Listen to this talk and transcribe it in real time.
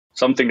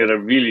something that I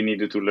really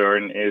needed to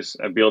learn is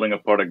building a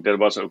product that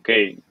was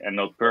okay and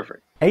not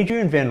perfect.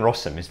 Adriaan van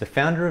Rossum is the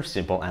founder of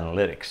Simple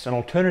Analytics, an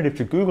alternative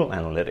to Google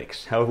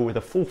Analytics, however with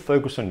a full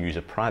focus on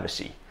user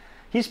privacy.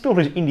 He's built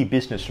his indie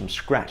business from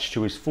scratch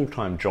to his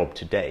full-time job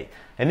today,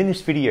 and in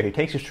this video he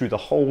takes us through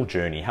the whole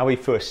journey, how he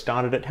first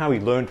started it, how he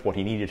learned what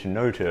he needed to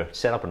know to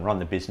set up and run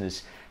the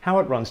business, how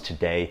it runs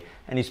today,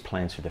 and his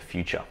plans for the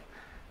future.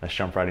 Let's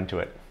jump right into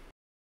it.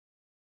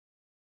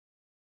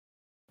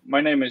 My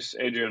name is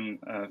Adriaan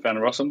van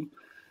Rossum.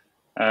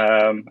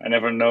 I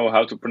never know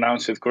how to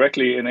pronounce it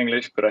correctly in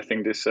English, but I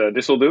think this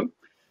will do.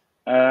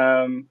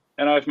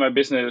 And I have my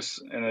business,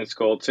 and it's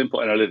called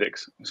Simple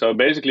Analytics. So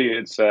basically,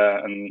 it's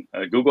a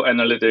Google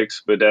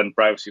Analytics, but then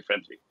privacy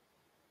friendly.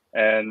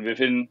 And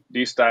within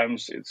these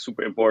times, it's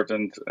super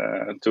important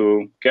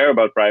to care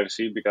about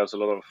privacy because a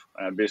lot of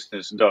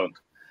business don't.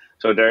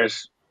 So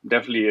there's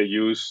definitely a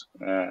use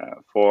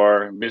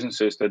for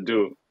businesses that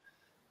do.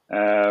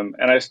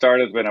 And I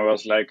started when I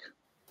was like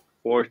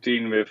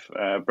 14 with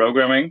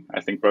programming.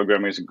 I think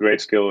programming is a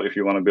great skill if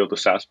you want to build a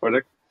SaaS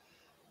product.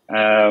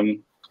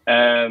 And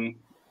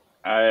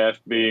I have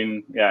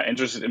been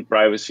interested in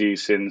privacy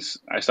since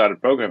I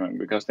started programming,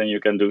 because then you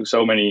can do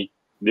so many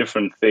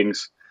different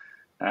things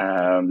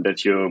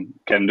that you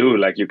can do.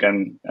 Like you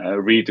can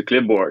read the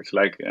clipboard,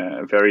 like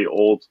a very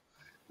old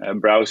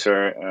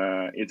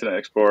browser, Internet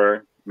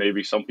Explorer.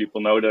 Maybe some people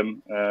know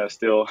them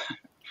still.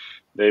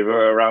 They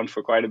were around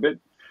for quite a bit.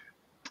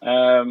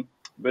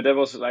 But that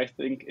was, I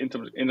think,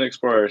 Internet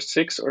Explorer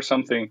 6 or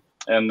something.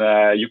 And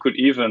you could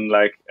even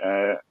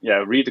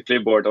read the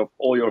clipboard of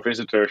all your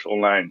visitors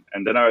online.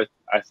 And then I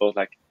thought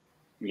like,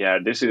 yeah,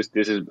 this is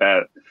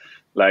bad.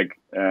 Like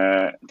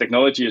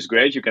technology is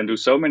great. You can do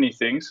so many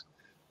things,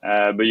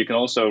 but you can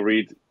also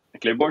read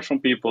clipboards from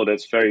people.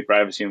 That's very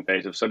privacy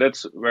invasive. So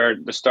that's where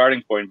the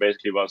starting point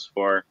basically was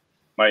for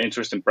my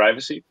interest in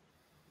privacy.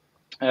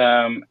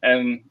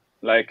 And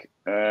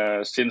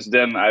since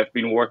then, I've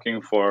been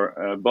working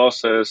for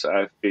bosses.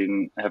 I've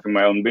been having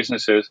my own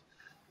businesses.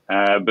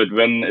 But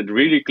when it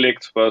really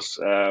clicked was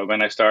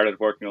when I started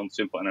working on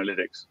Simple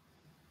Analytics.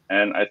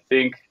 And I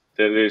think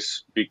that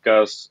is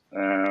because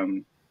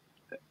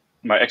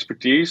my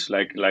expertise,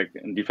 like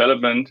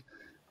development,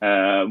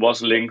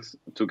 was linked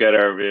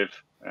together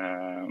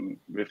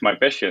with my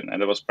passion,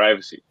 and that was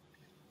privacy.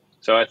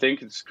 So I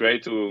think it's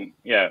great to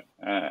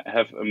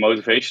have a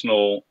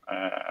motivational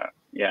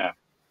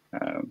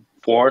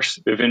force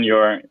within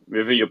your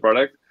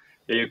product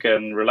that you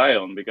can rely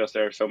on, because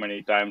there are so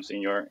many times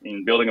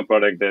in building a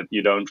product that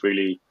you don't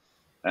really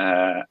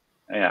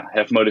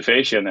have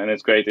motivation, and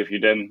it's great if you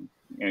then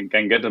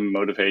can get the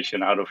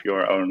motivation out of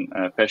your own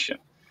passion.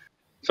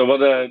 So what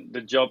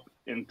the job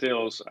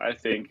entails, I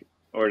think,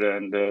 or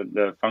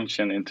the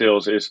function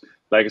entails, is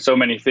like so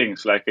many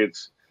things. Like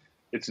it's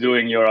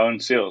doing your own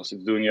sales,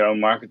 it's doing your own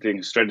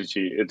marketing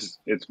strategy,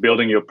 it's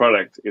building your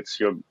product,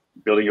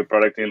 building your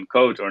product in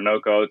code or no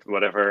code,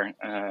 whatever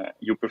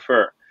you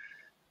prefer.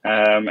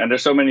 And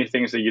there's so many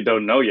things that you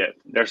don't know yet.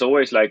 There's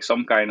always like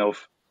some kind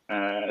of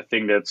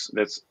thing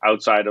that's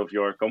outside of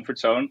your comfort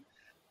zone.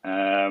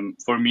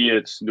 For me,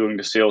 it's doing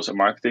the sales and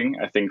marketing.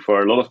 I think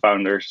for a lot of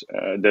founders,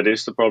 that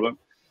is the problem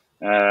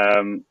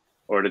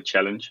or the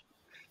challenge.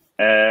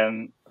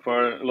 And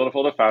for a lot of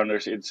other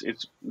founders,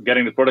 it's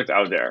getting the product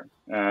out there,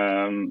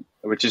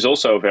 which is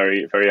also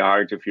very, very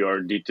hard if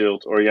you're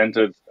detailed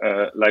oriented,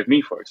 like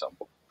me, for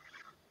example.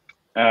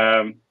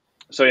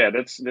 So yeah,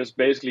 that's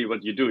basically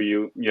what you do.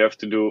 You have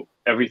to do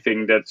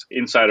everything that's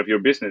inside of your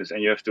business,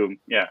 and you have to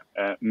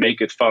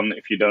make it fun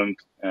if you don't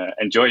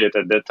enjoy it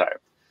at that time.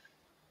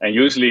 And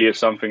usually, if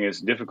something is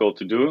difficult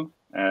to do,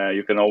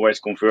 you can always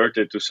convert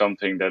it to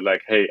something that,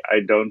 like, hey, I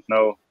don't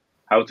know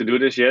how to do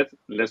this yet.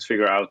 Let's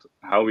figure out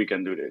how we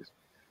can do this.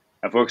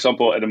 And for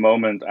example, at the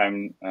moment,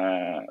 I'm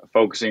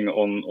focusing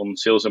on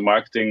sales and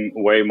marketing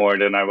way more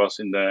than I was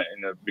in the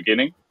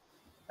beginning.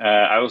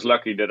 I was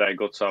lucky that I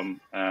got some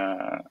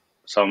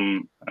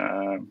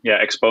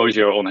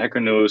exposure on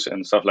Hacker News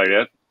and stuff like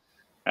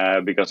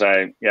that, because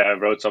I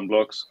wrote some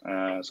blogs,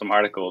 some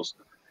articles,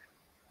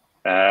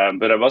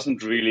 but I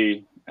wasn't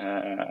really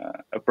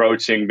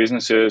approaching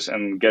businesses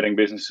and getting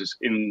businesses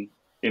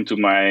into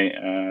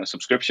my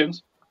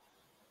subscriptions,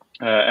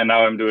 and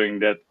now I'm doing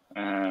that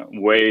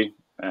way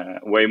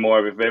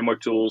more with way more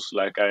tools.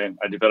 Like I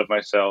develop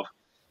myself,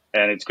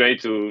 and it's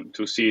great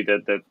to see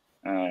that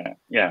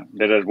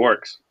it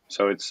works.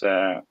 So it's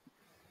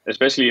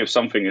especially if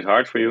something is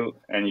hard for you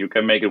and you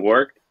can make it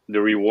work,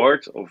 the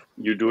reward of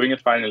you doing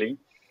it finally,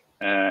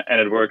 and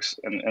it works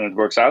and it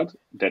works out,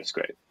 that's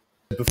great.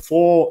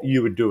 Before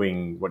you were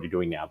doing what you're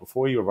doing now,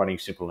 before you were running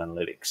Simple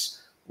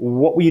Analytics,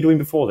 what were you doing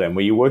before then?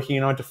 Were you working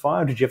a 9 to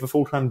 5? Did you have a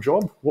full-time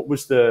job? What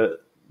was the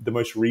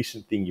most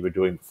recent thing you were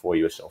doing before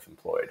you were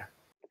self-employed?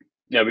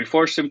 Yeah,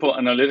 before Simple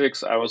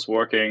Analytics, I was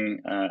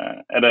working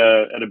at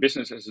a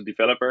business as a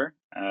developer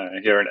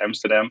here in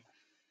Amsterdam.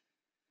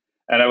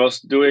 And I was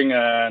doing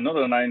not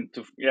a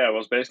it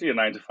was basically a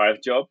 9 to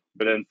 5 job,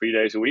 but then 3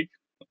 days a week.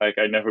 Like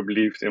I never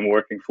believed in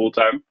working full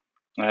time.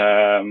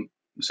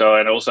 So,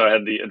 and also I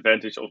had the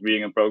advantage of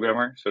being a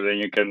programmer. So then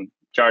you can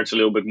charge a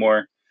little bit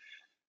more,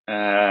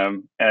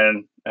 and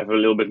have a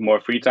little bit more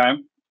free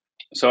time.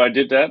 So I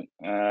did that,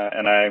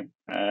 and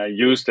I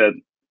used that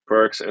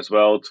perks as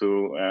well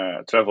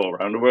to travel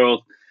around the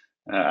world.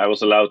 I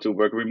was allowed to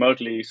work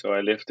remotely, so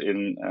I lived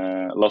in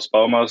Las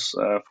Palmas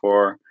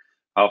for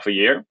half a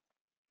year.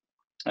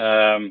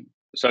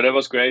 So that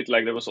was great.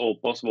 Like that was all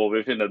possible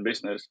within that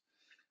business,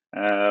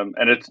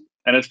 and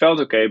it felt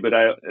okay. But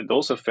it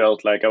also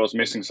felt like I was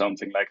missing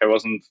something. Like I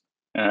wasn't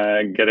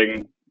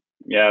getting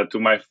to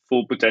my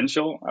full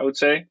potential, I would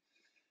say.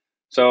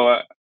 So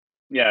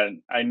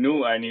I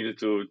knew I needed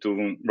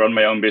to run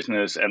my own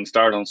business and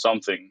start on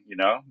something,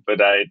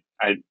 But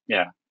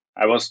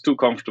I was too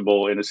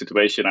comfortable in the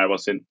situation I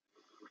was in.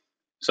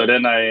 So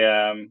then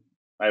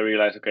I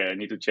realized, okay, I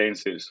need to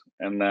change this,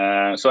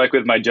 and so I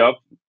quit my job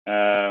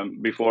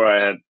before I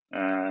had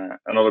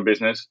another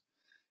business,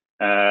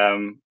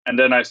 and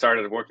then I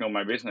started working on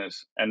my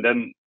business, and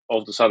then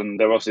all of a sudden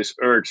there was this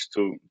urge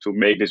to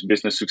make this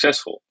business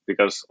successful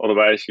because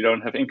otherwise you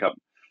don't have income.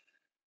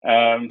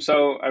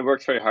 So I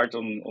worked very hard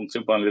on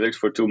Simple Analytics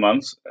for 2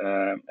 months,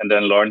 and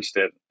then launched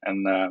it,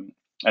 and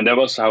that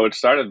was how it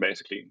started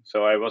basically.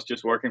 So I was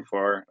just working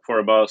for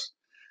a boss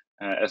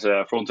as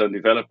a front end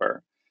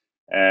developer,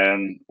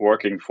 and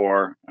working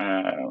for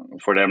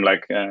them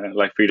like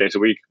 3 days a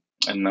week,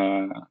 and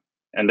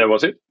that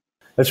was it.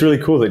 That's really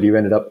cool that you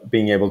ended up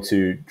being able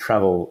to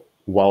travel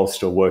while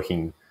still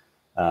working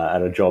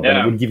at a job, and it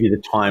Yeah, would give you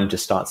the time to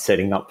start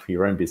setting up for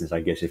your own business.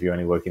 I guess if you're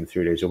only working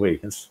 3 days a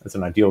week, that's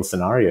an ideal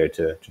scenario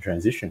to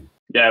transition.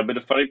 yeah. But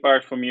the funny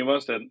part for me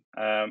was that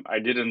I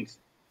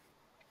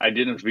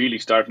didn't really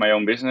start my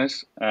own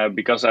business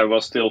because I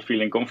was still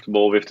feeling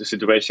comfortable with the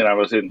situation I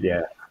was in.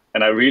 Yeah.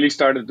 And I really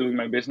started doing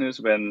my business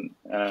when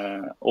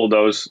all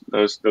those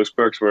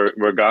perks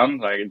were gone.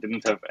 Like I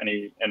didn't have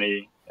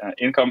any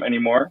income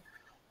anymore.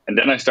 And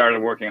then I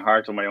started working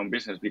hard on my own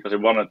business because I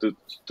wanted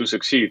to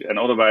succeed. And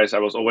otherwise, I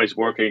was always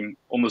working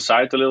on the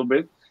side a little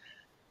bit.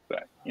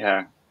 But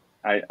yeah,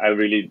 I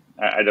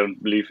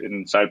don't believe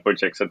in side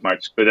projects that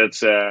much. But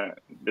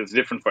that's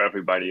different for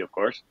everybody, of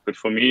course. But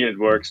for me, it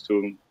works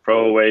to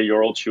throw away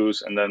your old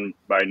shoes and then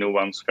buy new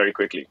ones very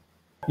quickly.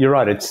 You're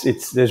right.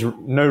 It's there's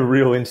no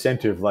real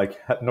incentive like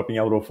not being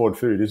able to afford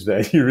food, is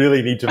there? You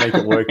really need to make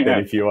it work then Yeah,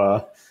 if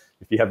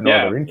you have no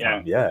yeah, other yeah.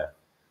 income. Yeah.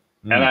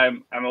 And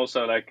Mm. I'm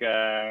also like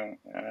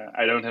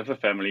I don't have a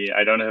family.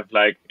 I don't have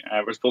like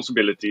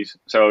responsibilities.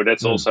 So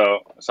that's Mm. also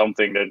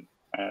something that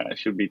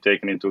should be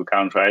taken into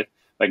account, right?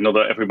 Like not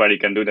everybody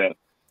can do that.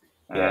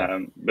 Yeah.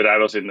 But I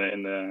was in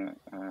the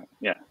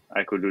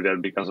I could do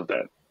that because of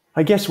that.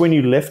 I guess when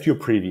you left your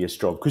previous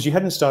job, because you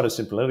hadn't started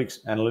Simple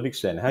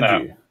Analytics then, had No,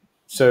 you?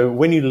 So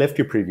when you left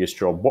your previous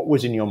job, what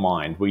was in your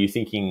mind? Were you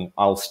thinking,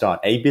 I'll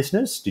start a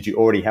business? Did you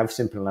already have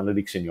Simple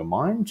Analytics in your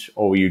mind?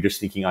 Or were you just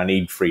thinking, I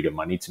need freedom,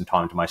 I need some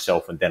time to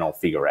myself, and then I'll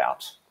figure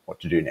out what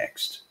to do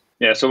next?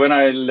 yeah. So when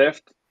I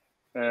left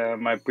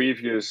my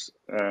previous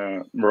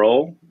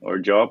role or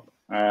job,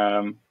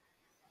 I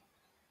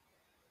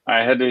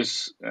had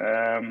this.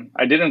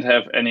 I didn't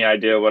have any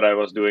idea what I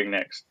was doing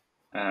next.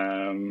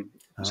 Ah,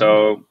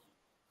 So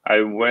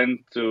I went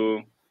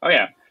to. Oh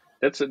yeah,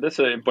 that's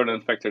an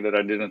important factor that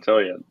I didn't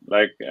tell yet.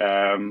 Like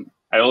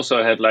I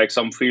also had like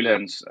some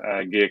freelance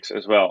gigs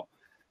as well.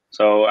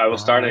 So I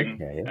was starting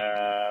okay.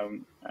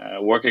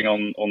 working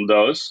on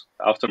those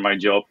after my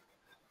job.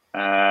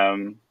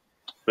 Um,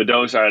 but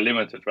those are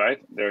limited, right?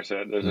 There's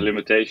a Mm.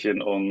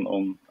 limitation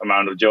on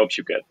amount of jobs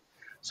you get.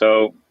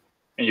 So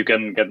and you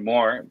can get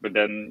more, but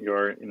then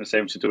you're in the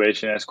same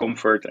situation as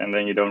comfort, and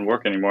then you don't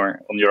work anymore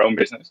on your own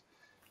business.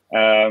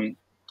 Um,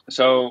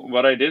 so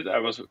what I did,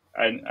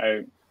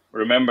 I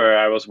remember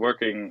I was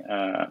working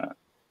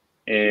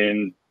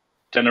in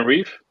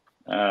Tenerife,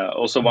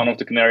 also one of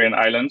the Canarian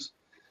islands.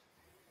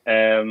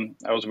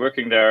 I was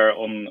working there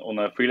on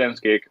a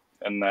freelance gig,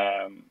 and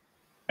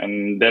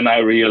then I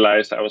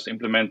realized I was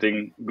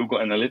implementing Google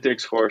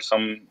Analytics for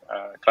some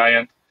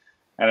client,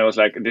 and I was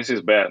like, this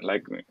is bad.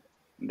 Like,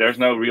 there's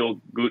no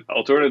real good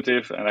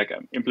alternative, and like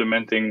I'm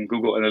implementing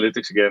Google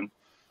Analytics again.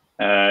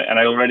 And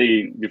I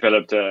already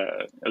developed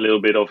a little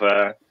bit of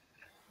a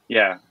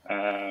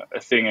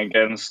thing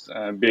against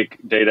big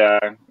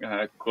data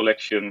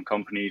collection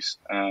companies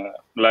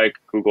like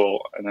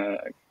Google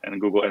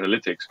and Google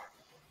Analytics.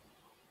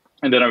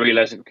 And then I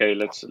realized, okay,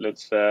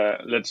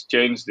 let's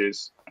change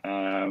this.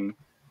 And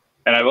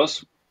I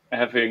was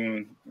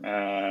having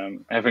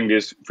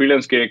this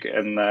freelance gig,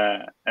 and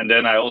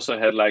then I also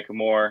had like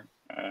more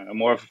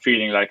of a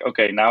feeling like,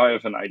 okay, now I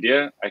have an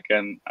idea, I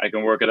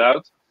can work it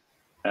out.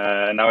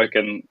 Now I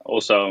can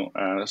also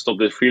stop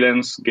this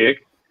freelance gig,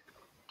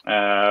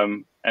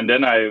 and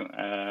then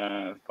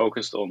I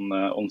focused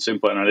on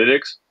Simple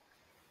Analytics.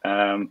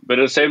 But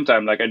at the same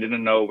time, like I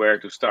didn't know where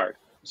to start,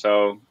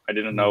 so I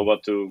didn't know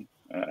what to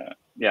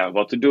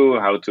do,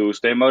 how to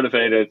stay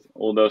motivated,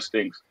 all those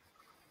things.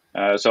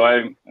 So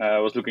I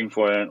was looking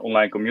for an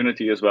online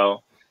community as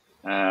well,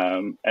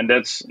 and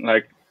that's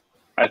like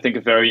I think,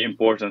 a very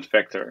important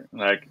factor.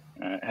 Like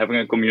having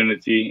a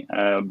community,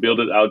 build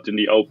it out in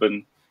the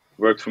open,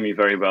 worked for me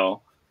very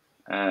well.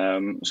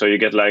 So you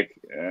get like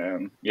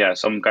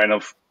some kind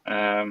of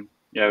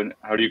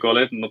how do you call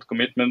it? Not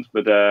commitment,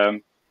 but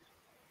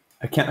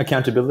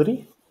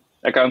Accountability?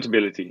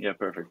 accountability. Yeah,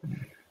 perfect.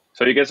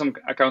 So you get some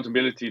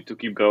accountability to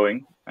keep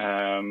going,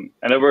 and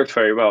it worked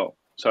very well.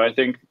 So I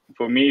think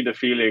for me, the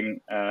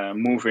feeling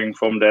moving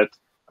from that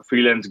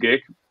freelance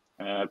gig,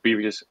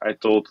 previous I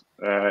thought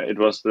it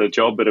was the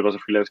job, but it was a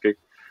freelance gig.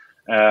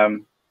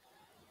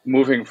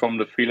 Moving from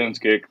the freelance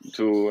gig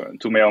to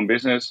my own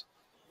business,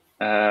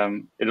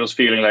 it was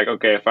feeling like,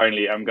 okay,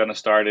 finally I'm gonna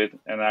start it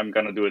and I'm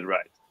gonna do it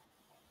right.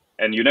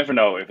 And you never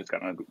know if it's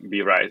gonna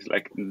be right.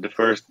 Like the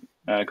first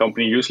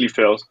company usually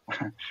fails.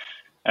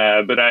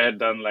 But I had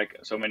done like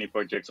so many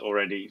projects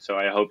already, so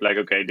I hope like,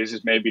 okay, this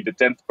is maybe the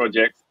 10th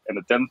project, and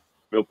the 10th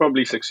will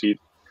probably succeed.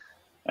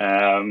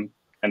 And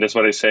that's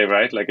what I say,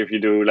 right? Like if you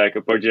do like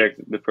a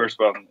project, the first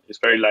one is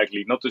very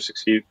likely not to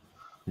succeed,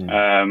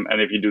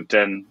 and if you do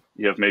 10,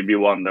 you have maybe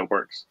one that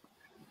works.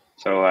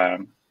 So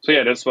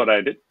yeah, that's what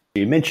I did.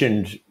 You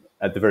mentioned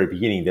at the very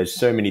beginning, there's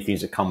so many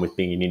things that come with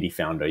being an indie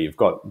founder. You've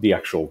got the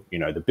actual,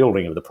 the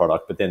building of the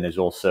product, but then there's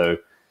also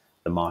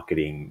the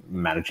marketing,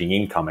 managing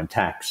income and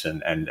tax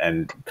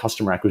and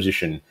customer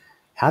acquisition.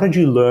 How did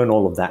you learn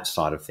all of that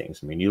side of things?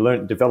 I mean, you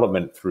learned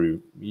development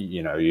through,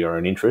 your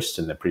own interests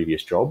in the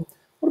previous job.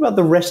 What about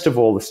the rest of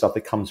all the stuff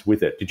that comes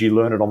with it? Did you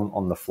learn it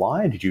on the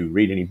fly? Did you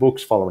read any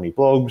books, follow any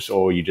blogs,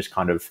 or you just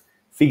kind of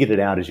figured it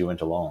out as you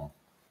went along?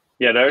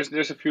 Yeah,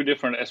 there's a few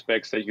different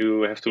aspects that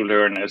you have to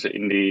learn as an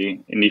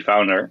indie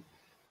founder,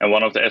 and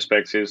one of the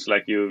aspects is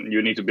like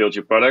you need to build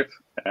your product.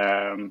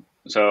 And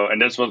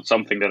that's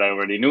something that I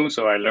already knew,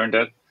 so I learned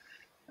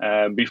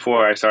that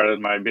before I started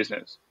my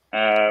business.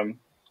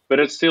 But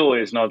it still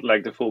is not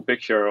like the full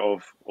picture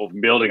of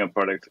building a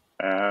product.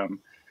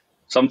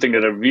 Something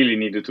that I really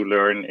needed to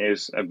learn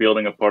is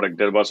building a product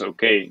that was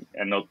okay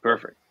and not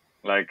perfect.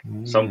 Like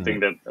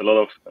something that a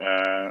lot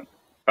of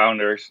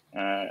founders,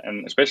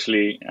 and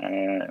especially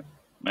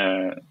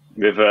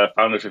with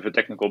founders with a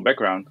technical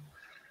background,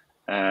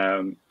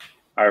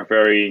 are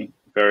very,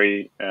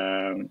 very,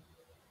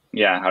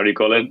 how do you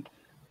call it?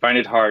 Find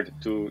it hard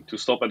to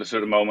stop at a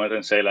certain moment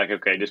and say like,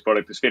 okay, this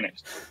product is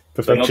finished.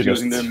 So not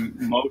using the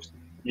most,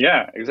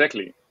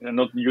 exactly, and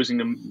not using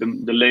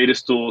the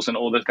latest tools and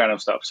all that kind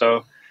of stuff.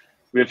 So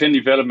within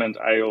development,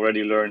 I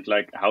already learned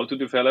like how to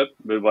develop,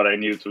 but what I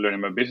needed to learn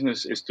in my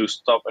business is to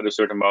stop at a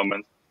certain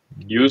moment,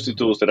 use the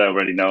tools that I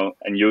already know,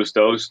 and use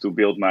those to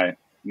build my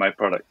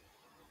product.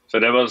 So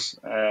that was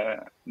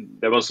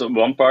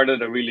one part that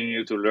I really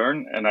needed to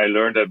learn, and I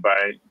learned that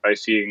by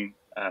seeing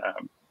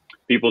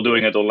people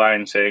doing it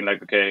online, saying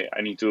like, okay,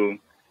 I need to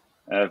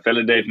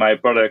validate my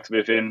product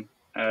within,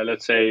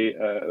 let's say,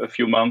 a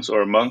few months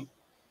or a month,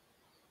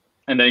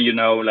 and then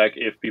like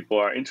if people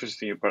are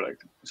interested in your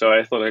product. So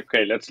I thought,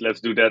 okay, let's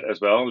do that as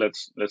well.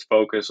 Let's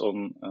focus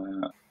on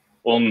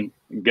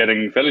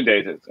getting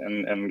validated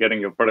and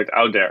getting your product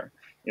out there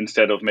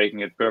instead of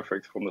making it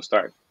perfect from the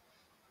start.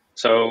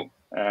 So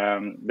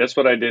that's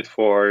what I did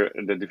for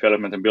the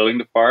development and building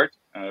the product.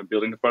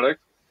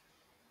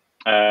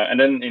 And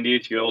then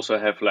indeed, you also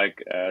have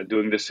like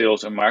doing the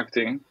sales and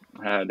marketing.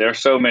 There are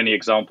so many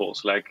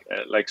examples.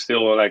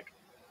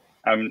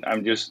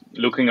 I'm just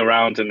looking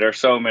around, and there's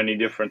so many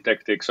different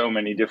tactics, so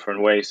many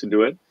different ways to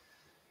do it.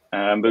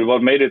 But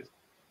what made it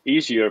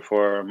easier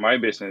for my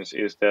business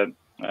is that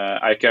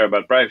I care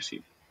about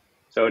privacy.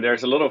 So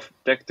there's a lot of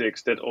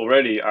tactics that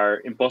already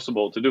are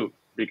impossible to do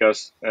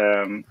because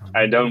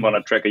I don't want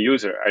to track a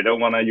user. I don't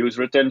want to use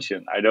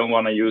retention. I don't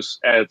want to use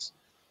ads.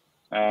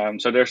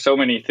 So there's so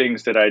many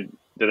things that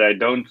I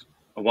don't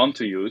want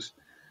to use.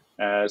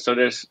 So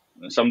there's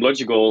some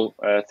logical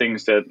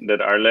things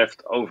that are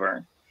left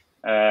over,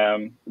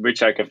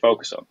 which I can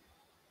focus on.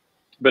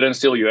 But then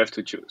still you have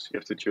to choose. You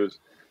have to choose.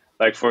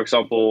 Like, for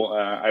example,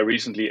 I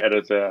recently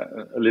added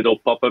a little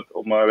pop-up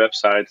on my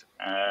website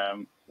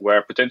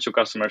where potential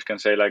customers can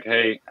say like,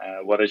 hey,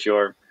 what is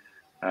your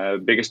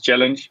biggest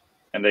challenge?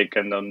 And they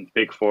can then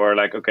pick for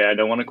like, okay, I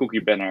don't want a cookie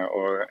banner,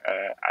 or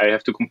I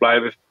have to comply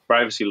with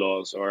privacy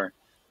laws, or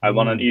I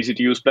want an easy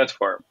to use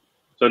platform.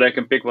 So they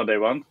can pick what they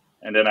want.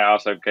 And then I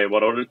ask like, okay,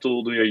 what other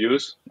tool do you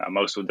use? Now,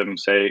 most of them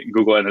say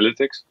Google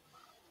Analytics.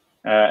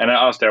 And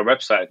I ask their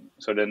website.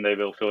 So then they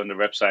will fill in the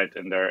website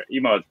and their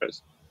email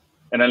address.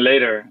 And then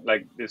later,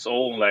 like it's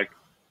all like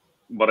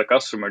what a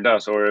customer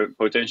does or a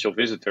potential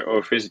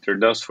visitor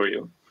does for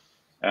you.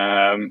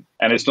 And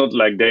it's not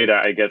like data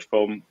I get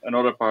from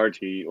another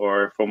party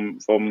or from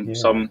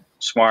some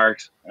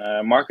smart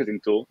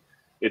marketing tool.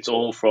 It's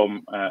all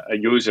from a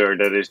user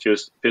that is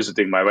just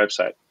visiting my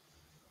website,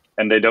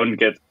 and they don't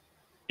get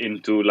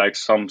into like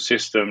some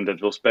system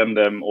that will spam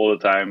them all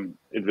the time.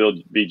 It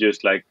will be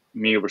just like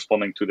me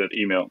responding to that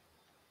email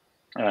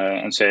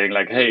and saying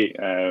like, hey,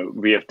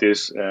 we have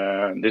this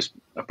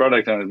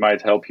product and it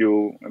might help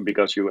you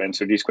because you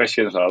answer these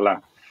questions, blah, blah.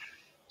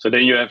 So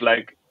then you have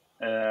like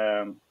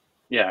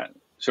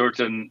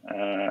certain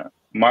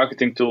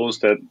marketing tools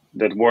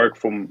that work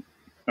from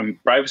a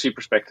privacy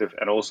perspective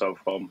and also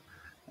from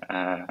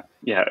a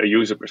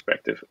user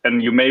perspective.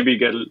 And you maybe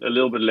get a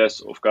little bit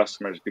less of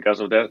customers because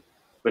of that,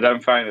 but I'm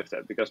fine with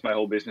that because my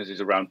whole business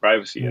is around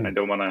privacy, and I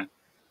don't want to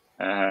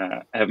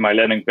have my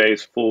landing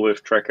page full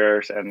with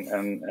trackers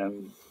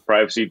and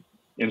privacy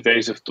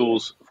invasive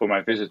tools for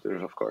my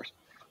visitors, of course,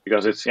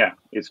 because it's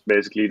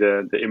basically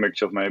the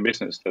image of my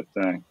business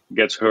that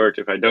gets hurt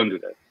if I don't do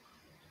that.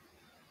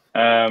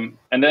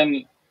 And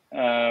then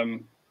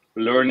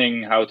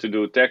learning how to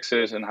do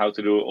taxes and how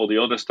to do all the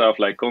other stuff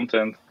like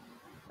content.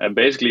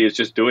 Basically, it's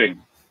just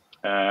doing.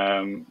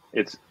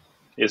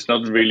 It's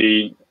not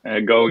really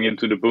going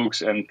into the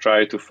books and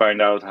try to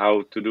find out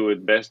how to do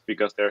it best,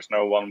 because there's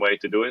no one way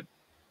to do it.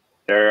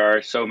 There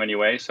are so many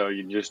ways, so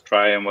you just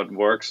try, and what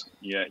works,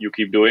 you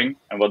keep doing,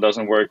 and what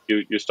doesn't work,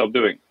 you stop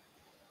doing.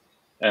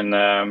 And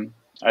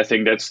I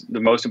think that's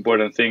the most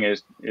important thing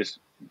is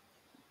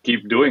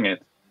keep doing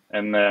it.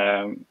 And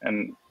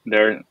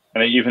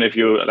even if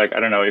you like, I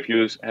don't know, if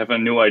you have a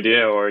new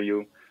idea or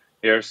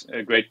here's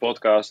a great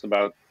podcast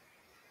about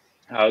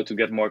how to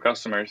get more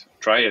customers,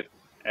 try it.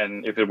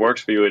 And if it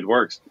works for you, it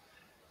works.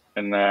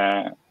 And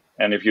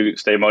if you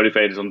stay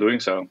motivated on doing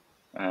so,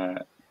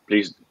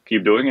 please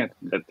keep doing it.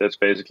 That's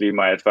basically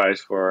my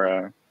advice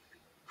for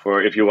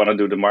if you want to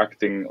do the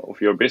marketing of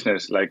your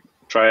business. Like,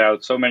 try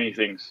out so many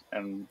things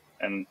and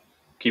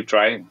keep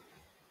trying.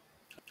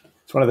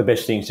 It's one of the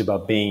best things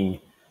about being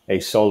a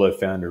solo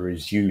founder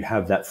is you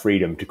have that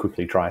freedom to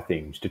quickly try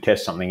things, to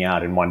test something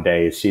out in one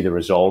day, see the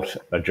result,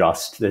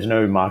 adjust. There's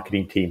no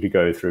marketing team to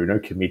go through, no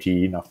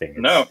committee, nothing.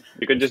 No,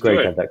 you can just do it.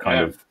 Great to have that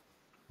kind of,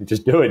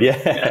 just do it.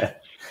 Yeah.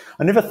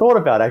 I never thought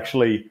about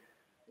actually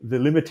the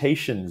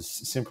limitations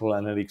Simple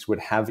Analytics would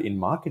have in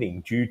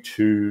marketing due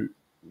to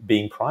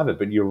being private,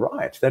 but you're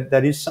right.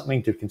 That is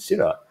something to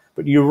consider.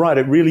 But you're right,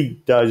 it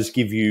really does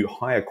give you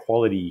higher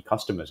quality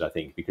customers, I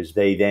think, because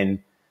they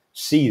then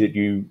see that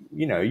you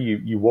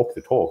walk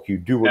the talk, you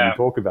do what you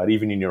talk about,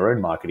 even in your own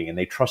marketing, and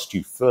they trust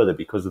you further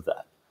because of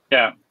that.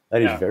 Yeah.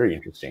 That is very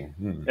interesting.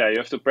 Yeah, you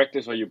have to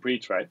practice what you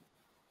preach, right?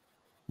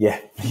 Yeah,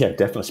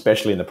 definitely,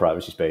 especially in the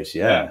privacy space.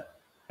 Yeah.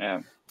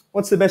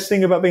 What's the best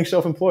thing about being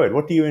self-employed?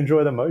 What do you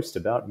enjoy the most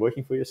about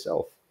working for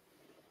yourself?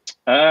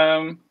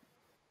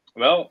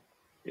 Well,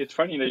 it's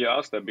funny that you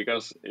asked that,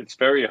 because it's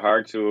very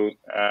hard to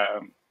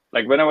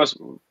like when I was,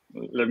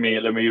 let me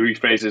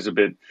rephrase this a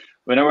bit.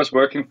 When I was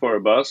working for a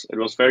boss, it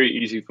was very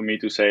easy for me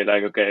to say,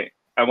 like, okay,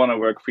 I want to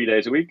work 3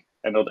 days a week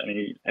and not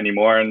any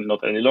more and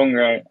not any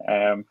longer.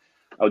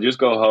 I'll just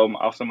go home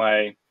after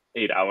my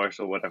 8 hours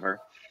or whatever,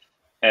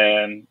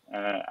 and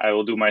I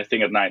will do my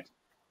thing at night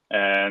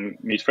and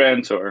meet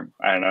friends, or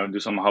I don't know, do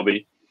some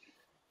hobby.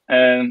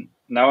 And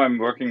now I'm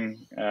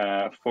working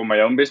for my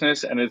own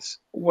business, and it's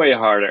way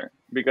harder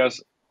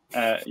because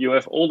you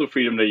have all the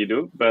freedom that you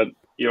do, but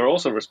you're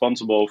also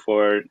responsible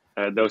for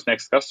those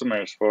next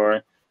customers,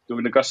 for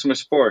doing the customer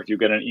support. You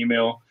get an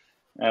email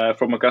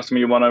from a customer,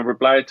 you want to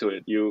reply to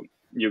it. You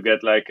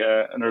get like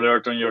an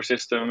alert on your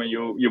system, and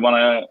you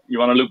want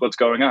to look what's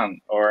going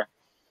on. Or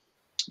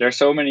there's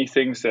so many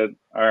things that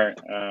are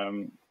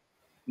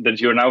that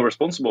you're now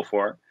responsible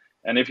for.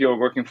 And if you're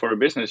working for a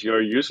business,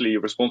 you're usually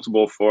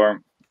responsible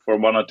for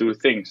one or two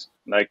things.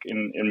 Like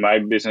in my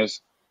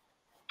business,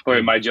 or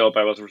in my job,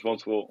 I was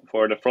responsible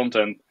for the front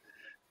end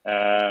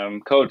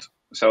code.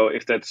 So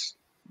if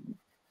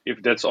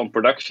that's on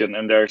production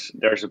and there's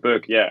a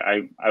bug,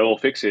 I will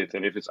fix it.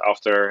 And if it's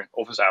after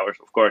office hours,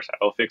 of course, I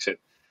will fix it.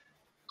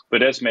 But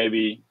that's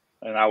maybe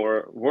an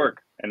hour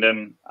work, and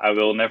then I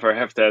will never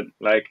have that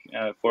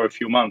for a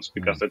few months,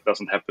 because that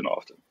doesn't happen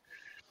often.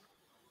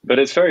 But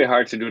it's very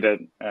hard to do that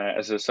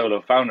as a solo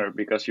founder,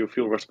 because you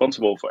feel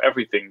responsible for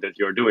everything that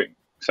you're doing.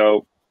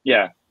 So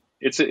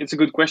it's a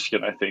good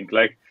question, I think.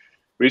 Like,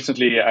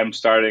 recently, I'm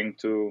starting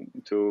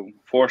to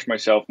force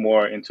myself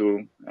more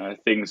into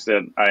things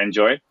that I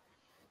enjoy.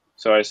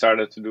 So I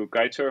started to do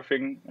kite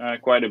surfing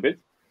quite a bit,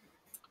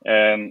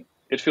 and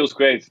it feels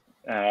great.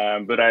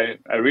 But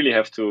I really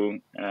have to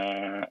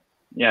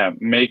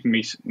make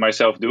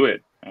myself do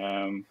it.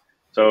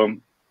 So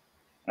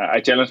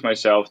I challenge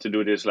myself to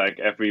do this like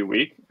every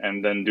week,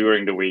 and then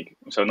during the week.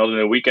 So not in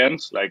the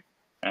weekends,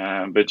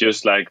 but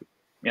just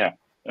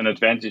an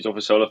advantage of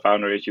a solo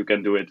founder is you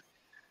can do it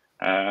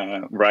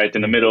right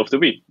in the middle of the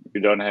week.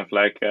 You don't have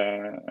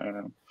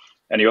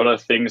any other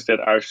things that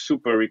are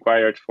super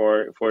required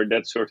for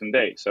that certain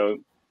day. So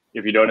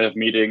if you don't have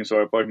meetings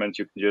or appointments,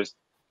 you can just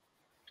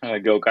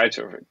go kite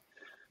surfing.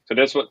 So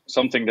that's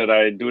something that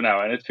I do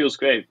now, and it feels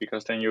great,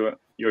 because then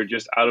you're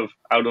just out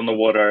on the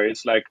water.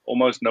 It's like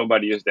almost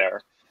nobody is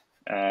there,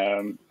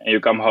 and you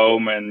come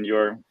home and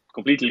you're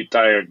completely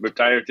tired, but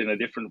tired in a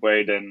different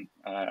way than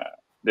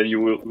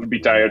you would be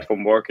tired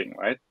from working,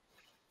 right?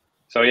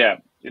 So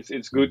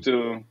it's good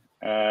to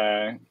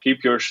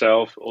keep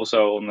yourself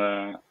also on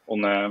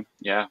a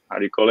how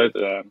do you call it,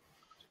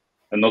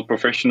 a not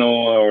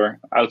professional or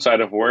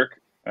outside of work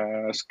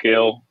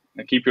scale,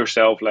 and keep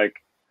yourself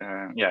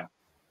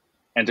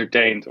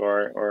entertained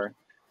or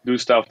do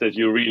stuff that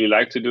you really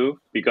like to do,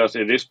 because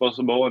it is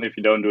possible. And if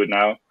you don't do it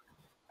now,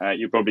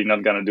 you're probably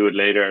not going to do it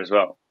later as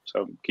well.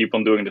 So keep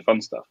on doing the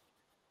fun stuff.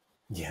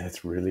 Yeah,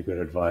 that's really good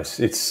advice.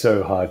 It's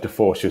so hard to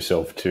force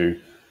yourself to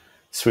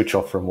switch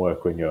off from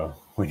work when you're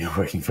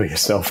working for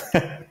yourself.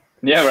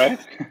 Yeah, right.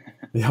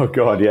 Oh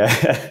God,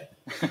 yeah.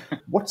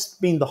 What's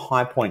been the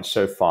high point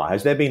so far?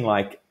 Has there been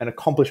like an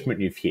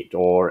accomplishment you've hit,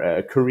 or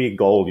a career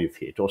goal you've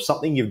hit, or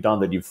something you've done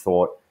that you've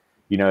thought,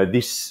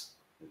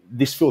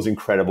 this feels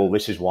incredible.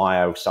 This is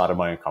why I started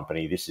my own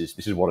company. This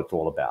is what it's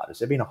all about. Has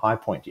there been a high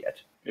point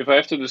yet? If I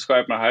have to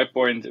describe my high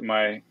point in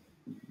my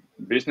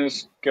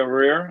business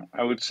career,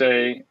 I would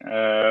say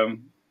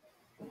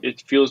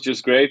it feels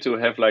just great to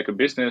have like a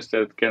business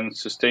that can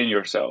sustain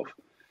yourself.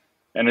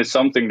 And it's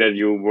something that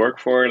you work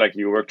for, like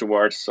you work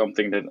towards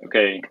something that,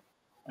 okay,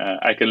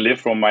 I can live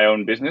from my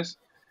own business.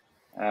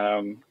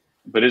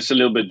 But it's a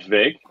little bit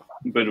vague.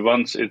 But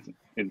once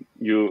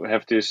you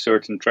have this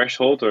certain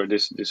threshold or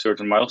this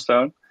certain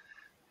milestone,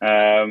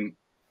 um,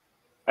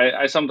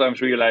 I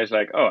sometimes realize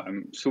like, oh,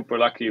 I'm super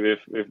lucky with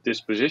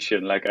this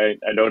position. Like I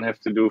don't have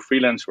to do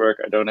freelance work.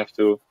 I don't have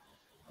to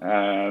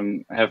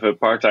have a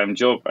part-time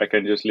job. I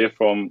can just live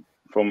from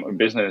a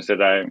business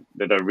that I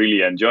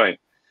really enjoy.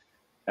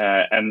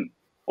 And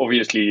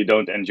obviously you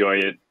don't enjoy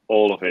it,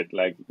 all of it.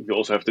 Like you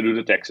also have to do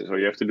the taxes, or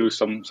you have to do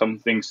some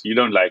things you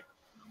don't like.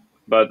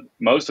 But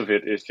most of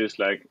it is just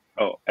like,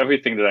 oh,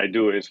 everything that I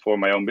do is for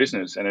my own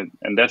business, and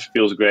that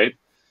feels great.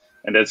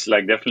 And that's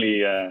like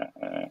definitely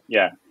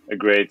yeah, a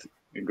great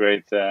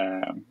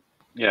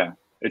yeah,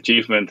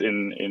 achievement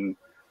in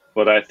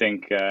what I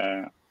think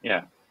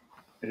yeah,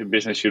 a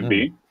business should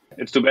be.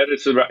 It's too bad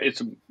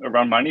it's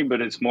around money,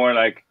 but it's more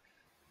like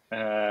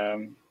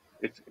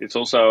it's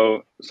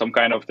also some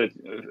kind of that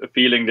a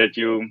feeling that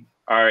you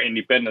are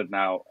independent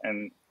now.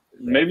 And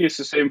Yeah. maybe it's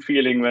the same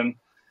feeling when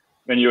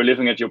you're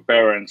living at your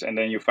parents and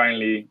then you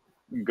finally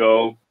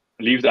go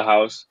leave the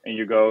house and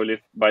you go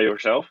live by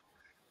yourself.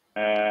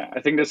 I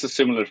think that's a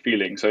similar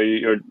feeling. So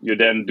you're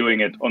then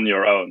doing it on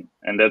your own,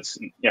 and that's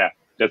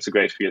a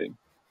great feeling.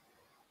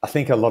 I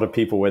think a lot of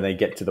people, when they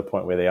get to the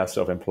point where they are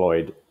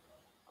self-employed,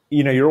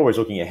 you're always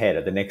looking ahead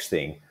at the next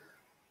thing.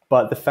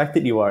 But the fact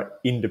that you are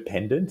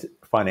independent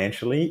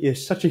financially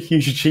is such a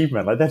huge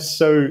achievement. Like that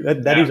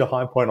Yeah. is a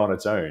high point on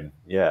its own.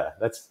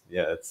 That's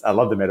I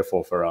love the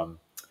metaphor for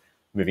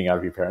moving out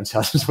of your parents'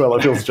 house as well.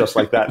 It feels just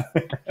like that.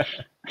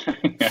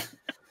 Yeah.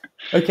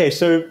 Okay,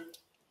 so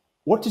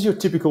what does your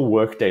typical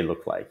workday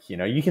look like?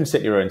 You can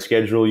set your own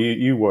schedule.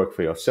 You work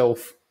for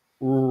yourself.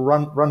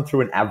 Run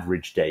through an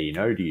average day.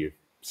 Do you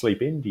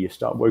sleep in? Do you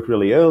start work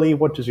really early?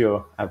 What does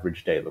your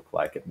average day look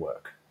like at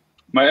work?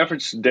 My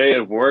average day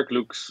at work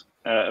looks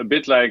a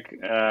bit like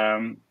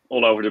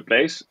all over the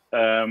place.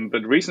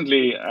 But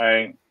recently,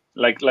 I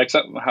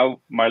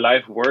how my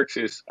life works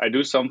is I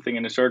do something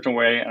in a certain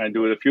way and I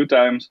do it a few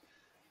times.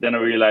 Then I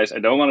realize I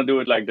don't want to do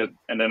it like that,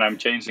 and then I'm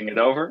changing it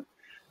over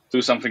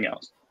to something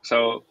else.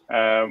 So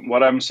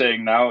what I'm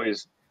saying now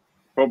is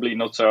probably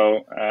not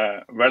so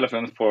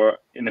relevant for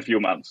in a few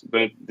months,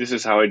 but this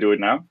is how I do it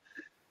now.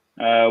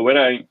 When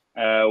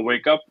I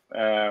wake up,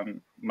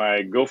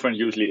 my girlfriend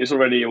usually is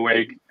already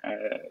awake.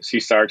 She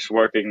starts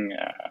working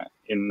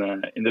in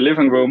the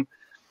living room,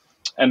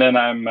 and then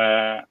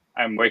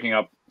I'm waking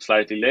up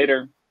slightly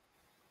later,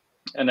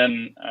 and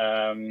then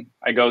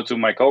I go to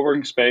my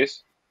co-working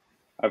space.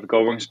 I have a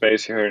co-working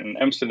space here in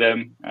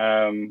Amsterdam,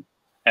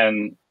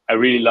 and I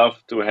really love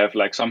to have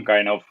like some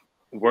kind of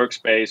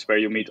workspace where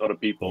you meet other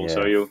people.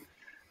 So Yeah.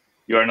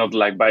 you are not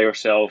like by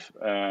yourself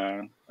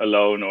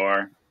alone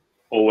or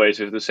always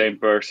with the same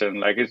person.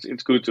 Like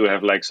it's good to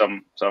have like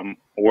some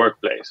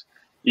workplace,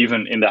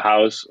 even in the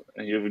house.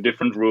 You have a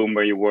different room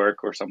where you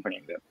work or something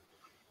like that.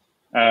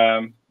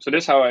 So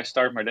that's how I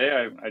start my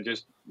day. I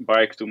just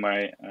bike to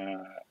my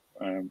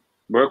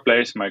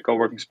workplace, my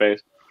co-working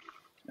space,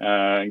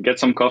 get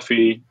some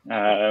coffee.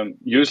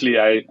 Usually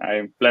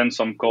I plan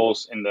some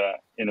calls in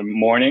the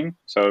morning.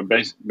 So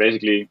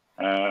basically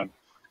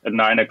at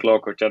 9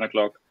 o'clock or 10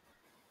 o'clock.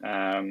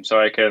 So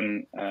I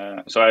can,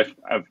 so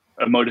I've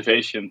a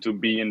motivation to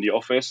be in the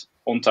office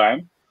on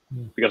time,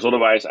 because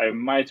otherwise I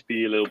might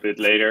be a little bit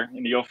later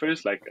in the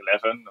office, like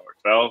 11 or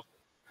 12.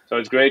 So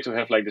it's great to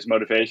have like this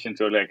motivation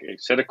to like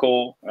set a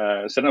call,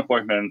 set an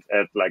appointment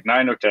at like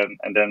 9 or 10,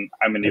 and then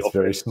I'm in the That's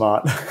very office.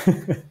 smart.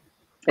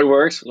 It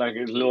works, like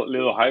it's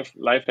little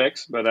life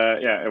hacks, but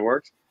yeah, it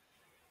works.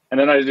 And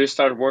then I just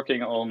started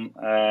working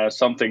on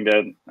something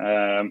that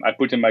I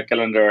put in my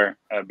calendar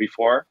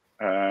before.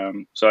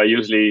 So I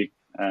usually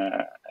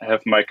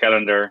have my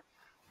calendar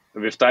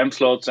with time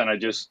slots, and I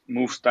just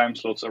move time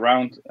slots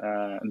around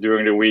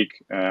during the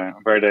week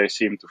where they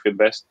seem to fit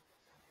best.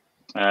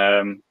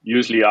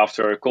 Usually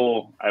after a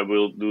call, I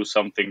will do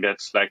something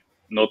that's like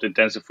not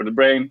intensive for the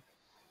brain.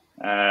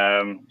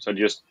 So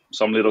just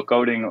some little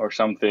coding or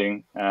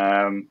something.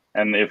 And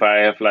if I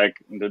have like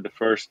the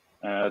first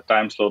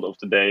time slot of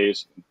the day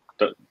is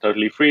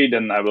totally free,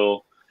 then I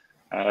will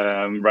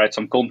write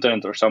some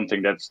content or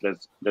something that's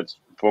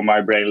for my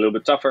brain a little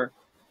bit tougher.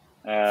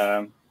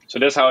 So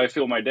that's how I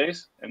fill my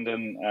days, and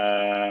then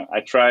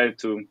I try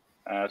to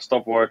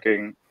stop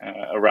working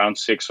around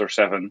 6 or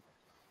 7.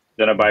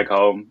 Then I bike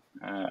home,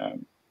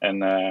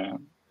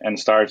 and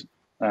start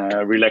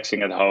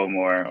relaxing at home,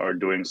 or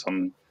doing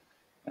some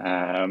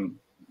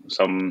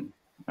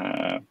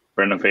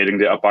renovating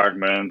the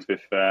apartment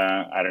with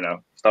I don't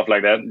know, stuff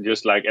like that,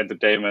 just like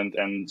entertainment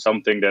and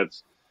something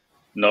that's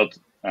not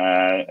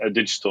a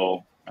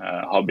digital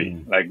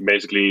hobby, like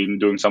basically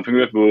doing something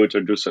with wood,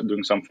 or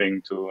doing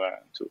something to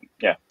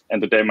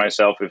entertain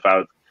myself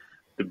without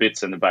the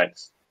bits and the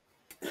bytes.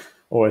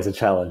 Always a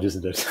challenge,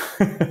 isn't it?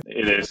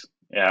 It is,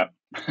 yeah.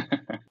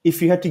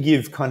 If you had to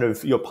give kind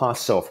of your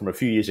past self from a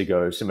few years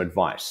ago some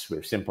advice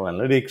with simple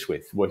analytics,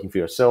 with working for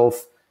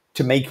yourself,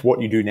 to make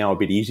what you do now a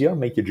bit easier,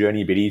 make your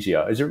journey a bit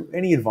easier, is there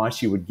any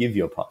advice you would give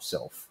your past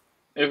self?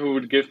 If I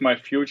would give my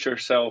future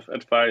self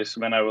advice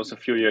when I was a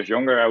few years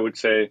younger, I would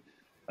say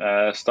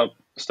stop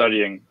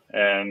studying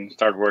and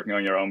start working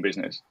on your own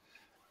business.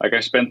 Like,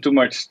 I spent too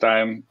much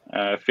time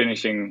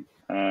finishing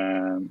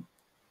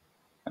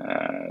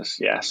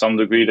some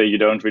degree that you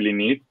don't really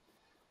need,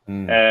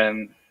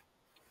 and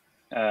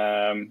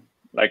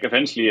like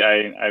eventually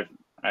I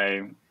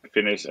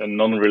finished a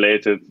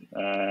non-related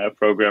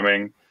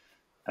programming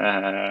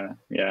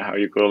how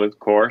you call it,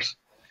 course.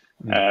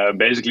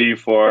 Basically,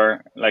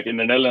 for like in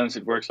the Netherlands,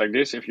 it works like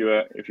this: if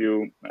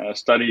you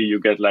study, you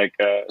get like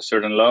a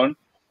certain loan,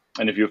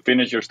 and if you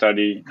finish your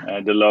study,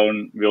 the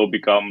loan will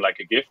become like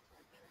a gift.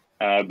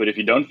 But if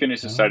you don't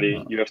finish the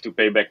study, you have to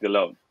pay back the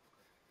loan.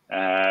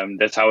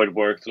 That's how it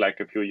worked like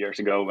a few years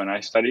ago when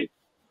I studied.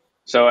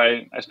 So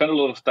I spent a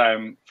lot of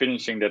time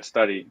finishing that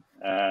study,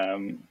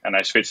 and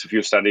I switched a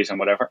few studies and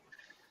whatever.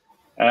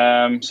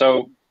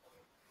 So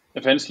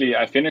eventually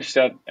I finished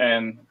that,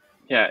 and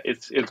yeah,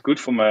 it's good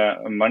from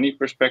a money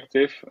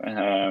perspective.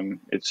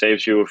 It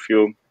saves you a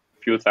few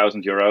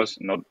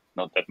 €1,000,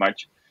 not that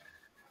much.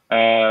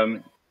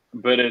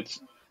 But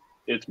it's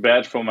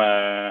bad from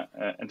a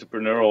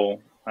entrepreneurial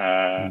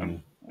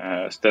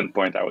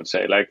standpoint, I would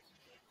say. Like,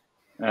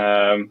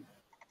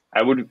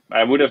 I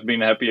would have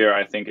been happier,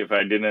 I think, if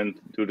I didn't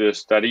do the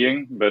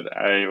studying, but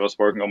I was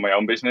working on my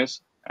own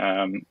business,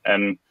 and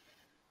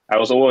I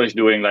was always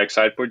doing like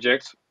side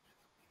projects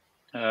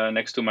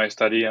next to my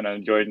study, and I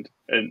enjoyed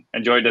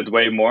that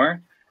way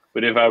more.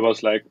 But if I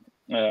was like,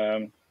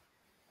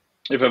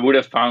 if I would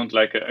have found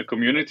like a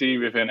community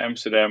within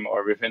Amsterdam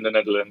or within the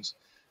Netherlands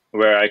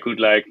where I could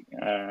like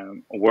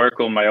work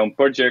on my own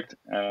project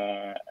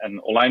and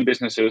online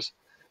businesses,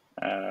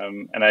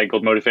 and I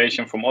got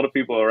motivation from other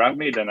people around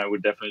me, then I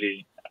would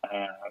definitely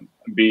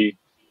be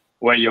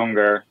way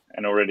younger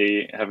and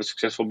already have a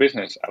successful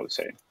business, I would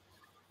say.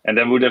 And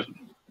that would have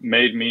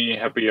made me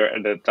happier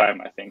at that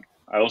time, I think.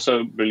 I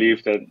also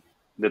believe that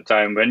the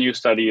time when you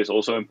study is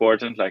also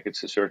important. Like,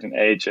 it's a certain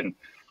age, and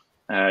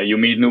you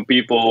meet new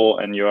people,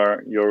 and you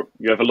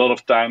have a lot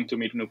of time to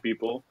meet new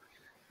people,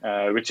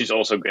 which is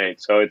also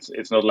great. So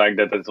it's not like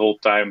that whole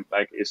time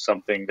like is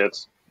something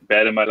that's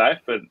bad in my life.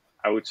 But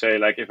I would say,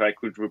 like, if I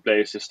could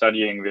replace the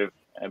studying with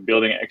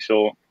building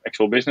actual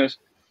business,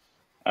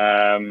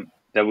 that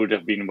would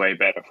have been way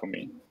better for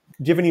me.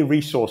 Do you have any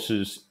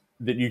resources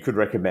that you could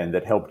recommend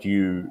that helped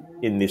you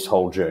in this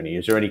whole journey?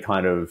 Is there any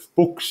kind of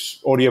books,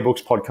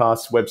 audiobooks,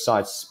 podcasts,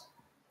 websites,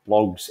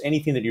 blogs,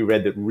 anything that you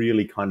read that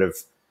really kind of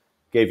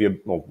gave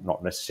you, well,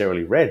 not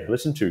necessarily read,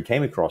 listened to,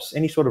 came across,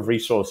 any sort of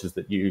resources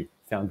that you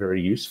found very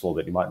useful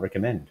that you might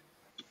recommend?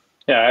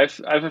 Yeah,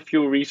 I have a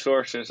few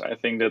resources, I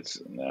think, that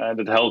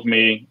helped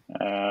me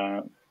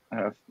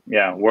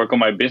work on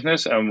my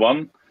business. And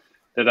one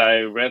that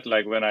I read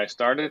like when I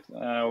started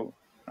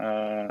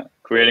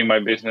creating my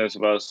business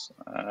was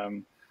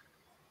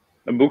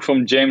a book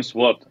from James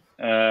Watt.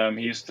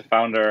 He's the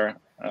founder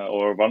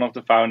or one of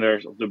the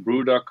founders of the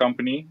Brewdog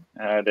company.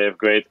 They have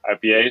great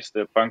IPAs.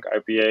 The Punk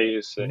IPA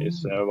is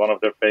one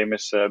of their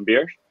famous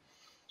beers.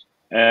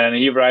 And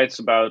he writes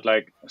about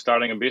like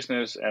starting a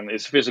business, and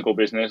it's physical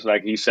business.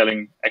 Like, he's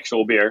selling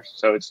actual beers,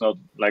 so it's not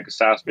like a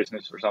SaaS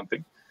business or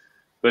something.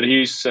 But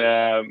he's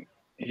telling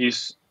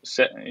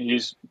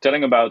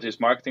about his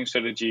marketing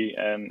strategy,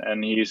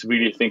 and he's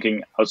really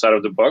thinking outside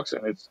of the box.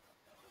 And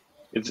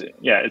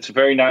it's a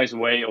very nice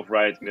way of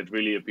writing that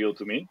really appealed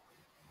to me.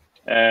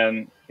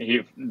 And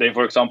they,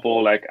 for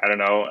example, like, I don't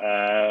know,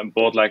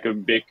 bought like a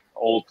big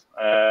old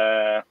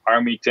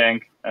army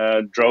tank,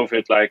 drove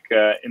it like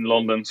in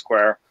London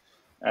Square,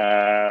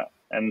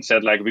 and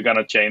said like, we're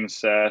gonna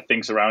change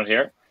things around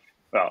here.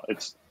 Well,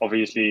 it's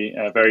obviously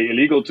very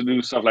illegal to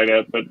do stuff like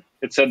that, but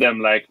it set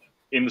them like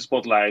in the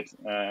spotlight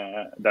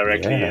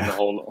directly in the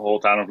whole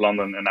town of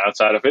London and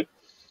outside of it.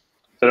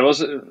 So that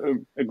was a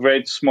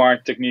great,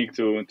 smart technique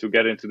to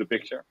get into the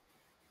picture.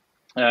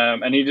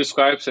 And he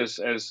describes as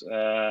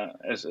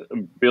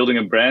building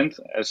a brand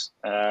as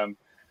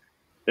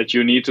that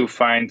you need to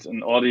find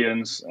an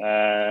audience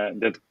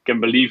that can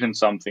believe in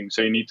something.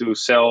 So you need to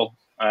sell.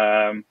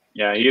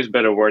 He has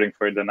better wording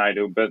for it than I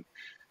do, but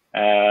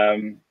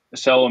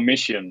sell a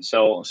mission,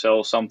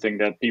 sell something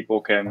that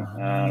people can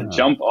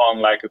jump on.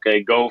 Like,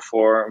 okay, go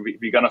for,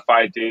 we're gonna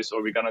fight this,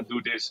 or we're gonna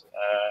do this,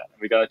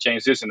 we're gonna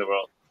change this in the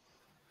world.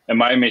 And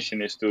my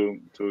mission is to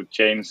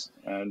change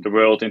the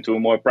world into a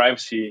more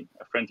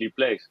privacy-friendly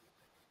place.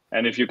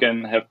 And if you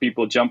can have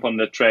people jump on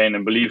the train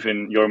and believe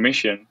in your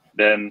mission,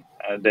 then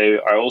they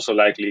are also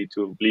likely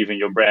to believe in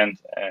your brand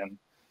and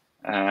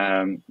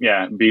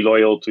be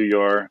loyal to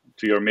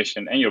your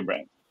mission and your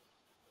brand.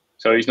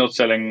 So he's not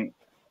selling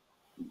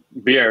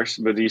beers,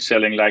 but he's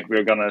selling like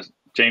we're gonna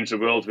change the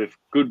world with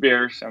good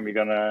beers, and we're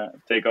gonna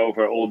take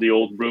over all the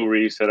old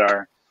breweries that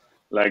are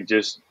like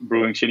just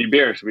brewing shitty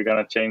beers. We're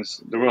gonna change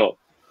the world.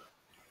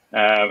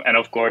 And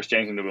of course,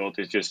 changing the world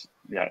is just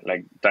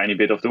like tiny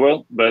bit of the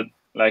world. But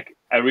like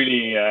I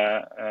really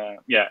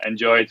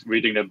enjoyed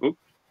reading that book.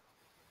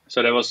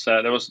 So that was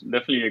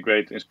definitely a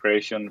great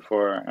inspiration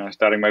for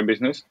starting my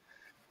business.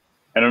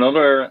 And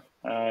another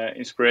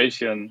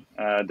inspiration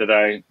that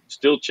I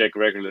still check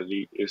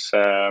regularly is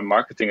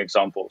marketing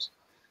examples.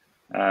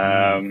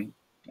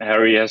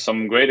 Harry has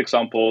some great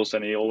examples,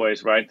 and he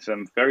always writes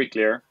them very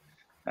clear.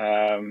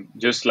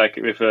 Just like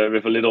with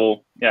a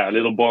little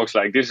box,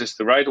 like this is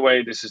the right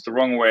way, this is the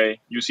wrong way.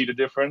 You see the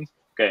difference?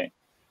 Okay,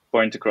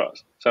 point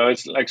across. So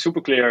it's like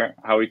super clear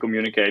how he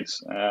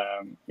communicates.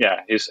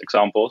 His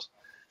examples.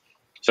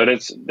 So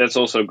that's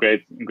also a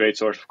great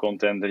source of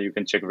content that you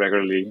can check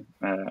regularly.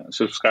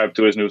 Subscribe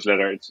to his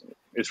newsletter.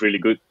 It's really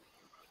good.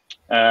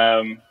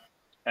 And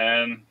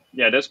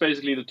that's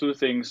basically the two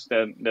things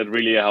that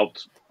really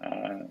helped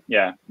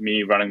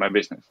me running my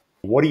business.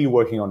 What are you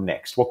working on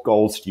next? What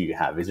goals do you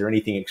have? Is there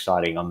anything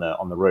exciting on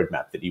the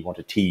roadmap that you want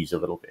to tease a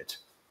little bit?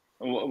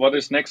 What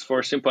is next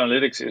for Simple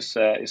Analytics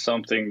is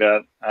something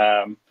that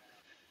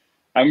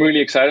I'm really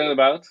excited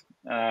about.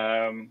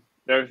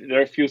 There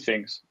are a few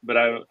things, but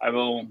I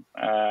will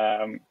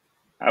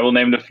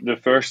name the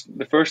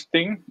first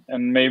thing,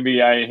 and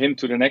maybe I hint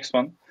to the next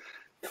one.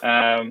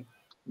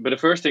 But the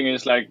first thing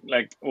is like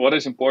what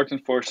is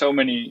important for so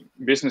many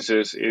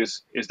businesses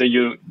is that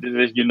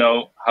you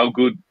know how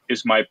good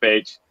is my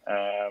page,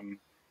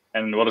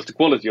 and what is the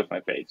quality of my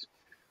page.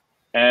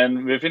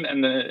 And within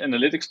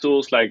analytics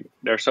tools, like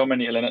there are so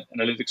many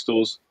analytics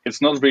tools,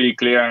 it's not really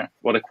clear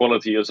what the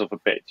quality is of a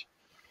page.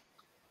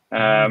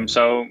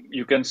 So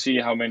you can see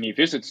how many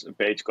visits a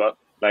page got.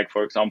 Like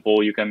for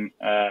example, you can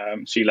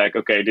see like,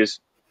 okay, this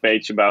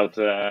page about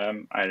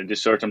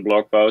this certain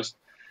blog post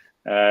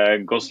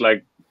got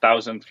like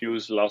 1,000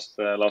 views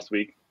last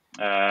week.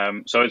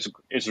 So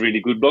it's a really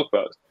good blog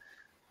post,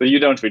 but you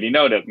don't really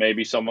know that.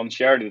 Maybe someone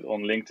shared it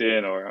on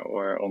LinkedIn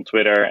or on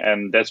Twitter,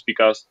 and that's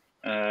because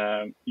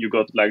you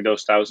got like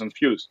those 1,000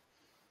 views.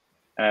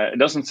 It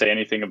doesn't say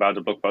anything about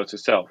the blog post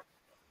itself.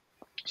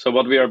 So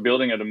what we are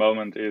building at the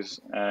moment is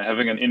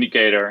having an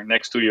indicator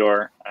next to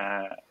your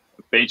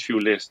page view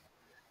list.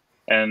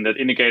 And that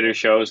indicator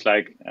shows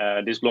like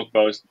this blog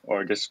post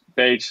or this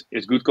page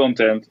is good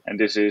content, and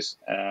this is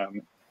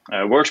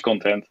worse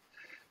content.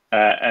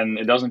 And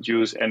it doesn't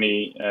use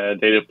any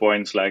data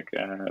points like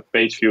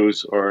page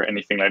views or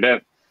anything like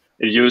that.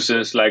 It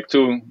uses like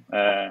two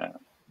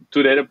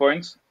data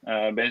points,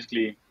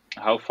 basically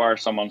how far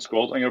someone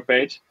scrolled on your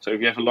page. So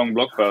if you have a long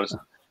blog post,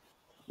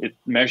 it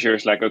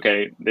measures like,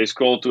 okay, they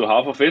scrolled to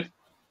half of it.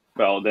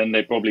 Well, then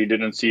they probably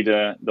didn't see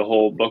the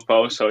whole blog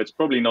post. So it's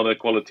probably not a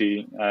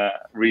quality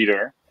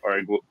reader or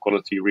a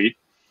quality read.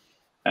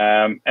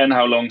 And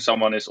how long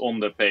someone is on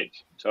the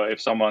page. So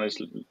if someone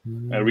is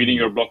reading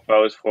your blog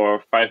post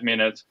for 5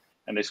 minutes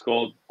and they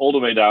scroll all the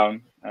way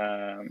down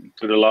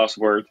to the last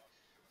word,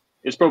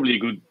 it's probably a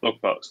good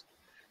blog post.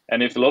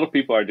 And if a lot of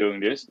people are doing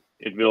this,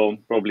 it will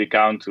probably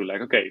count to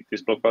like, okay,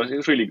 this blog post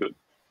is really good.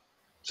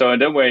 So in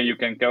that way, you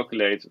can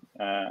calculate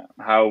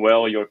how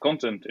well your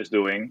content is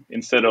doing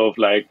instead of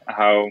like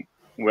how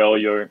well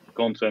your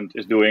content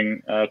is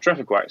doing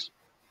traffic-wise.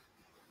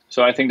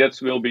 So I think that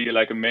will be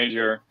like a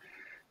major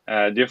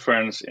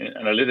difference in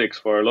analytics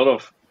for a lot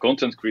of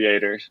content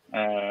creators,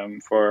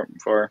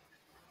 for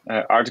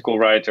article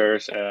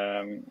writers.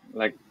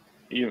 Like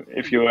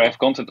if you have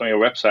content on your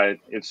website,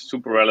 it's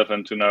super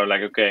relevant to know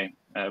like, okay,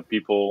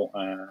 people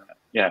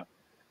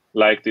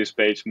like this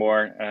page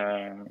more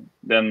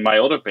than my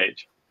other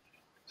page.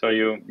 So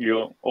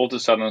you all of a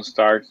sudden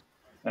start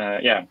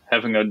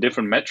having a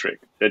different metric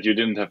that you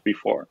didn't have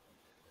before.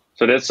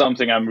 So that's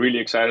something I'm really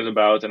excited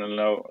about, and I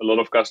know a lot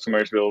of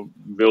customers will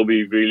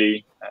be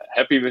really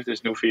happy with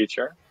this new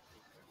feature.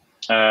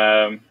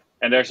 And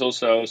there's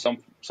also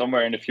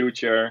somewhere in the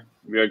future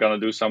we are going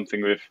to do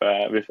something with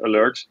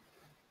alerts.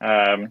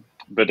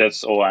 But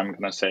that's all I'm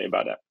going to say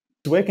about that.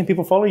 Where can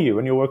people follow you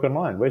when you work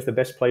online? Where's the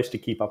best place to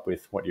keep up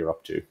with what you're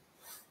up to?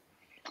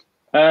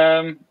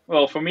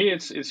 Well, for me,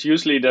 it's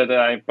usually that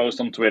I post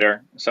on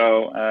Twitter.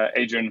 So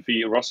Adriaan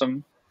van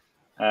Rossum.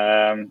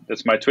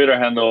 That's my Twitter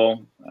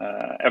handle.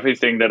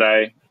 Everything that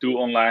I do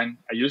online,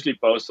 I usually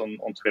post on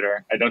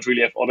Twitter. I don't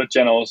really have other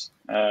channels.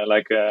 I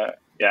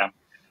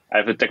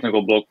have a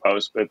technical blog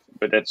post, but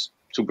that's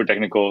super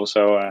technical.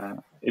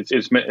 So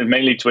it's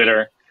mainly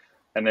Twitter.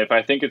 And if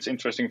I think it's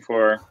interesting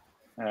for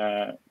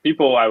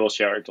people, I will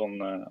share it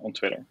on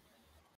Twitter.